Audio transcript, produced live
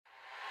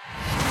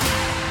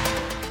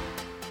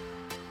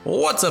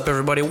What's up,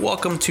 everybody?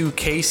 Welcome to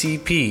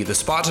KCP, the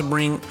spot to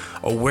bring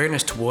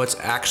awareness to what's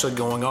actually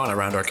going on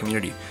around our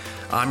community.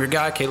 I'm your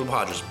guy, Caleb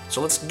Hodges. So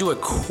let's do a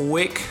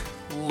quick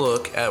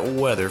look at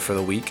weather for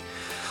the week.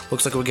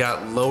 Looks like we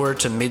got lower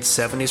to mid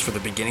 70s for the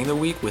beginning of the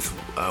week with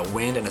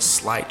wind and a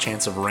slight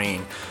chance of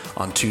rain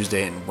on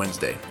Tuesday and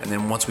Wednesday. And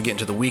then once we get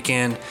into the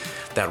weekend,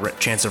 that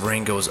chance of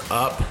rain goes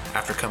up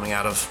after coming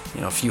out of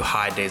a few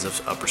high days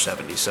of upper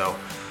 70s. So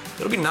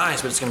it'll be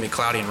nice, but it's going to be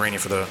cloudy and rainy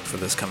for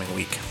this coming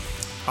week.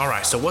 All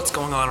right, so what's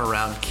going on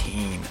around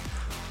Keene?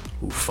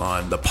 Ooh,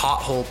 fun. The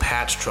pothole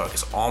patch truck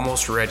is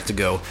almost ready to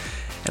go,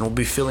 and we'll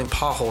be filling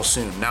potholes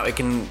soon. Now, it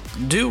can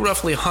do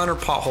roughly 100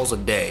 potholes a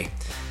day,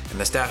 and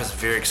the staff is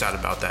very excited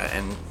about that.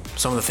 And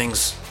some of the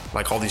things,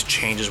 like all these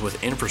changes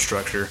with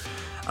infrastructure,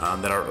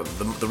 that are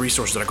the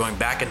resources that are going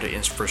back into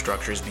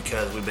infrastructure is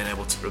because we've been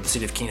able to, or the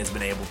city of Keene has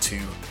been able to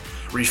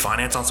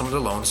refinance on some of their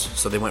loans.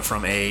 So they went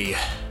from a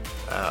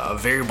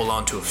variable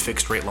loan to a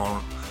fixed rate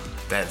loan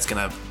that's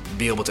going to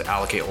be able to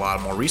allocate a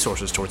lot more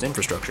resources towards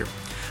infrastructure.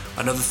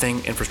 Another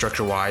thing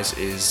infrastructure wise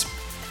is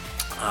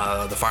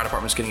the fire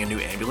department's getting a new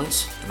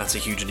ambulance, and that's a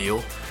huge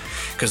deal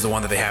because the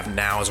one that they have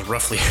now is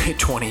roughly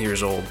 20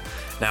 years old.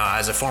 Now,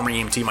 as a former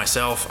EMT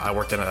myself, I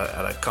worked at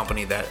a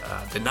company that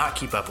did not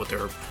keep up with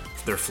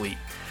their fleet,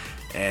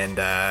 and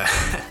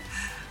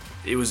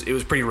it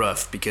was pretty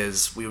rough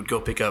because we would go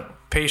pick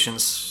up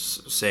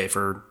patients, say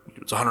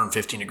it's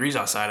 115 degrees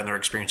outside and they're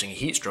experiencing a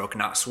heat stroke,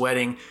 not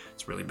sweating,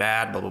 it's really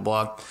bad, blah, blah,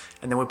 blah.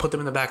 And then we put them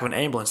in the back of an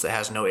ambulance that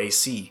has no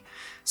AC.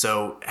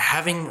 So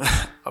having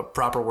a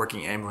proper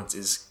working ambulance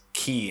is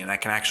key, and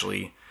that can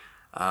actually,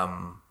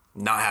 not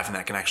having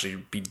that can actually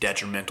be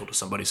detrimental to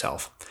somebody's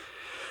health.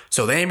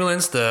 So the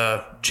ambulance,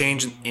 the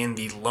change in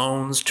the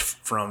loans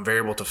from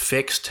variable to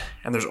fixed,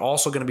 and there's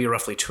also going to be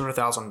roughly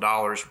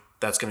 $200,000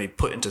 that's going to be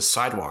put into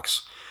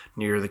sidewalks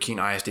near the Keene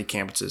ISD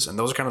campuses. And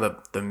those are kind of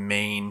the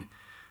main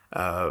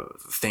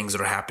things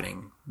that are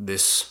happening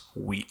this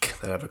week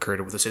that have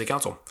occurred with the city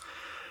council.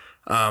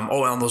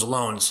 And those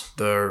loans,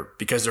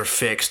 because they're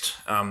fixed,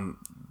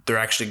 they're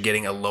actually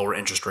getting a lower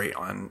interest rate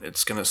on.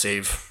 It's going to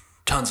save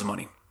tons of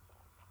money.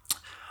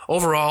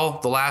 Overall,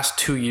 the last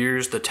 2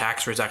 years, the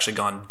tax rate's actually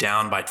gone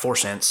down by 4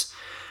 cents,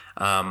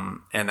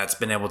 and that's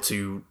been able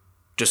to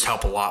just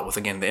help a lot with,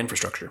 again, the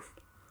infrastructure.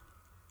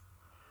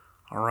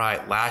 All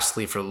right,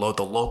 lastly, for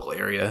the local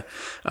area,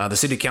 the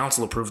city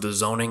council approved the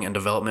zoning and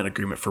development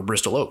agreement for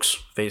Bristol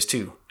Oaks, phase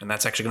 2, and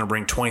that's actually going to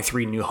bring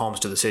 23 new homes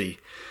to the city.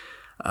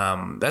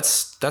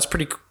 That's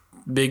pretty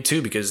big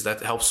too, because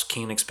that helps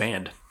Keene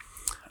expand.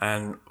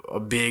 And a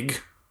big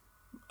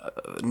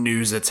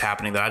news that's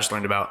happening that I just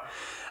learned about,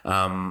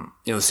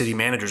 the city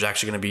manager is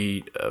actually going to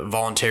be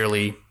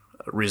voluntarily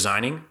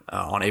resigning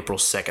on April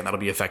 2nd. That'll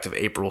be effective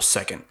April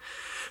 2nd.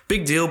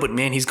 Big deal, but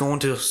man, he's going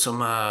to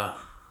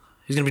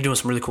he's going to be doing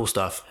some really cool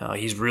stuff.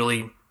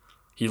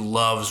 He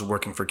loves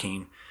working for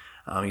Keene.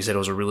 He said it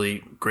was a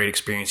really great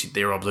experience.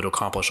 They were able to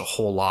accomplish a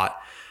whole lot.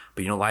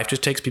 But, life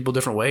just takes people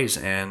different ways,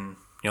 and,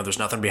 there's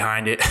nothing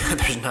behind it.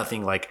 There's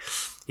nothing like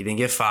he didn't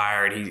get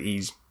fired.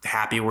 He's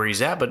happy where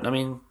he's at. But,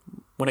 when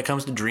it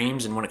comes to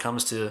dreams and when it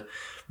comes to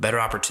better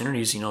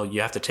opportunities,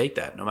 you have to take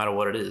that no matter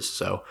what it is.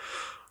 So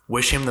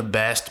wish him the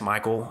best,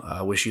 Michael.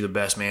 Wish you the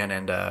best, man.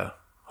 And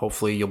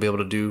hopefully you'll be able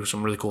to do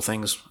some really cool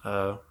things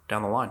down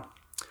the line.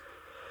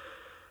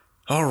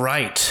 All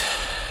right.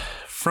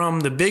 From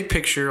the big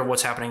picture of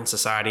what's happening in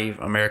society,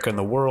 America, and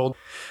the world,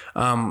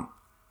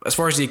 as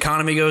far as the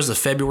economy goes, the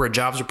February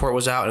jobs report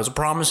was out. It was a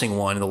promising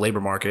one in the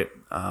labor market,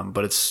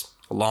 but it's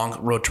a long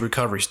road to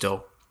recovery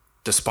still.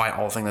 Despite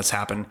all the things that's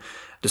happened,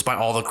 despite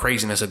all the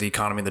craziness of the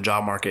economy and the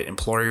job market,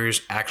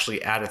 employers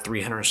actually added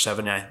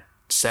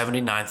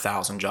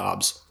 379,000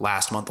 jobs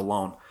last month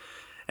alone.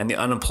 And the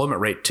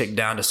unemployment rate ticked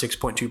down to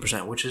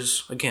 6.2%, which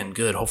is, again,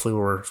 good. Hopefully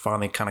we're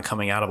finally kind of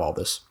coming out of all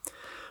this.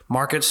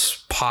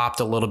 Markets popped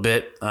a little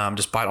bit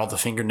despite all the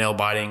fingernail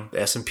biting.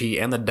 The S&P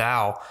and the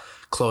Dow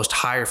closed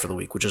higher for the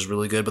week, which is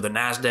really good, but the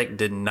NASDAQ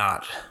did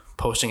not,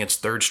 posting its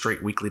third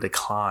straight weekly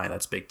decline.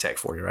 That's big tech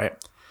for you, right?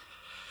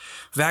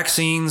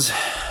 Vaccines,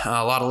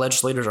 a lot of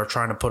legislators are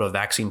trying to put a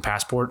vaccine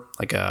passport,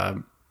 like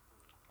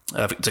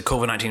it's a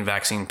COVID-19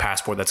 vaccine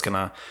passport that's going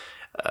to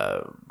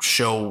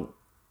show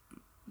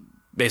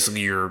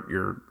basically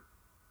you're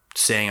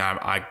saying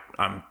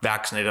I'm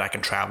vaccinated, I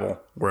can travel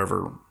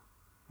wherever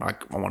I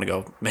want to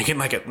go, making it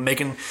like it's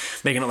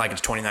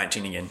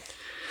 2019 again.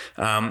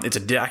 It's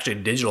actually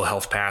a digital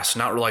health pass,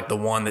 not really like the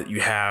one that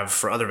you have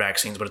for other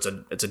vaccines, but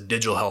it's a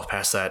digital health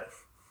pass that,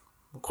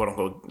 quote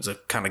unquote, is a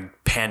kind of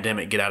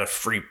pandemic get out of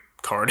free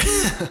card.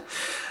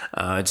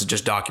 It's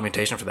just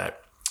documentation for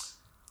that.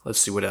 Let's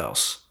see what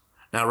else.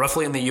 Now,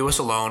 roughly in the U.S.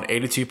 alone,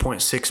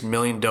 82.6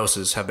 million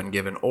doses have been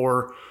given,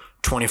 or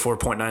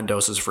 24.9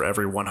 doses for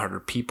every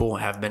 100 people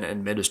have been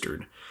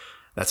administered.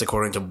 That's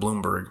according to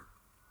Bloomberg.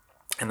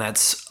 And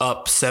that's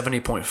up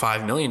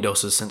 70.5 million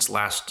doses since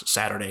last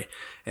Saturday.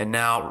 And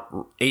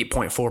now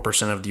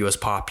 8.4% of the U.S.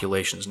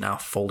 population is now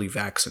fully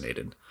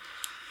vaccinated.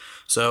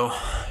 So,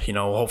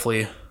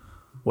 hopefully,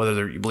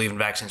 whether you believe in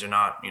vaccines or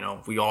not,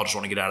 we all just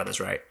want to get out of this,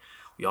 right?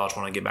 We all just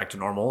want to get back to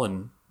normal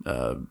and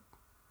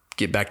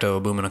get back to a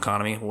booming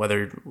economy.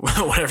 Whether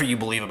whatever you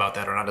believe about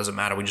that or not doesn't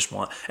matter.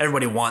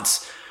 Everybody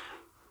wants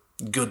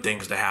good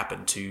things to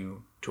happen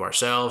to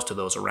ourselves, to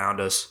those around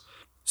us.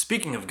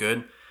 Speaking of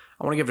good,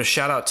 I want to give a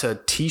shout out to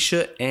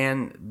Tisha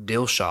Ann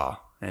Dilshaw,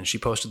 and she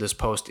posted this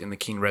post in the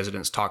Keene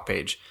Residents Talk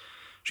page.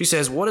 She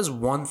says, "What is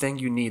one thing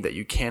you need that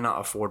you cannot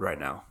afford right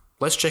now?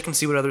 Let's check and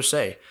see what others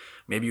say.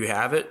 Maybe you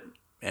have it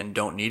and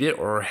don't need it,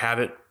 or have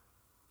it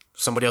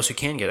somebody else who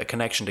can get a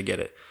connection to get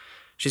it."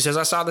 She says,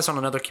 "I saw this on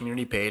another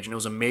community page and it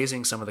was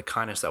amazing some of the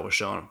kindness that was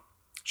shown."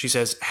 She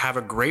says, "Have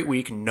a great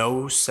week,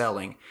 no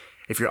selling.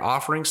 If you're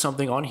offering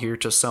something on here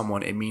to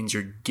someone, it means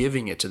you're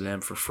giving it to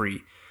them for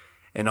free.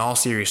 In all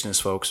seriousness,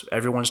 folks,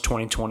 everyone's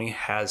 2020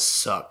 has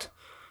sucked.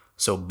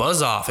 So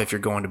buzz off if you're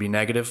going to be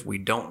negative. We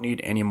don't need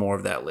any more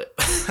of that lip."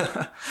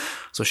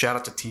 So shout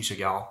out to Tisha,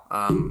 y'all.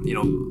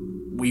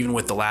 Even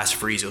with the last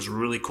freeze, it was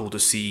really cool to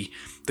see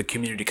the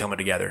community coming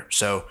together.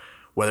 So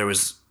whether it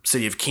was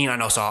city of Keene,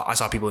 I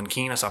saw people in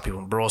Keene, I saw people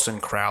in Burleson,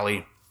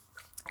 Crowley,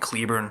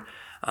 Cleburne.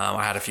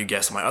 I had a few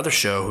guests on my other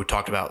show who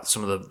talked about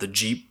some of the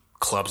Jeep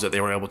clubs that they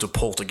were able to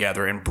pull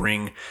together and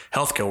bring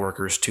healthcare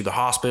workers to the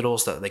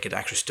hospitals so that they could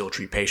actually still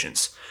treat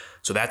patients.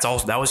 So that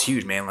was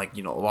huge, man.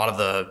 A lot of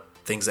the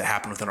things that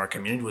happened within our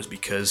community was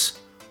because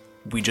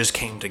we just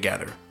came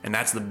together. And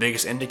that's the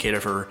biggest indicator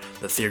for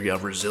the theory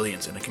of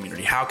resilience in a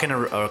community. How can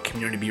a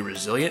community be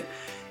resilient?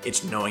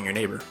 It's knowing your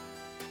neighbor.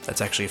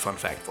 That's actually a fun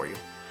fact for you.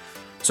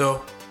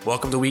 So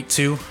welcome to week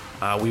 2.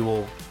 We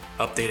will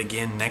update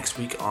again next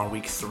week on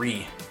week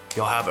 3.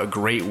 Y'all have a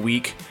great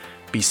week.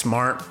 Be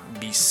smart,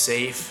 be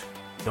safe,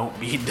 don't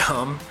be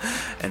dumb,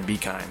 and be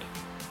kind.